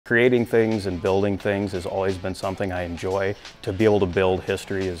Creating things and building things has always been something I enjoy. To be able to build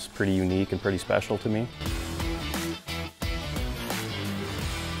history is pretty unique and pretty special to me.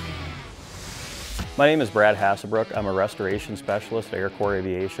 My name is Brad Hassebroek. I'm a restoration specialist at AirCorps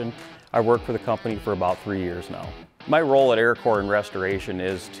Aviation. I worked for the company for about 3 years now. My role at AirCorps in restoration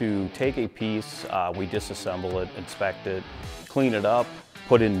is to take a piece, we disassemble it, inspect it, clean it up,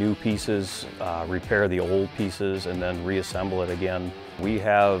 put in new pieces, repair the old pieces, and then reassemble it again. We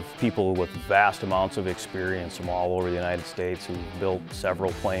have people with vast amounts of experience from all over the United States who built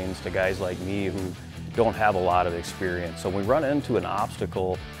several planes to guys like me who don't have a lot of experience. So when we run into an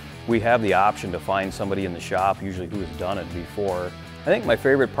obstacle, we have the option to find somebody in the shop, usually who has done it before. I think my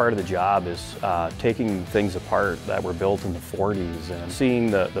favorite part of the job is taking things apart that were built in the 40s and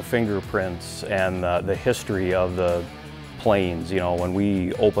seeing the fingerprints and the history of the planes. You know, when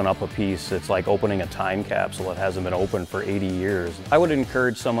we open up a piece, it's like opening a time capsule that hasn't been opened for 80 years. I would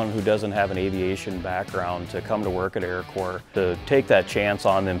encourage someone who doesn't have an aviation background to come to work at AirCorps, to take that chance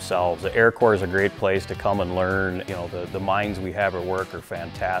on themselves. The AirCorps is a great place to come and learn. You know, the minds we have at work are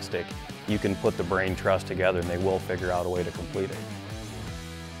fantastic. You can put the brain trust together and they will figure out a way to complete it.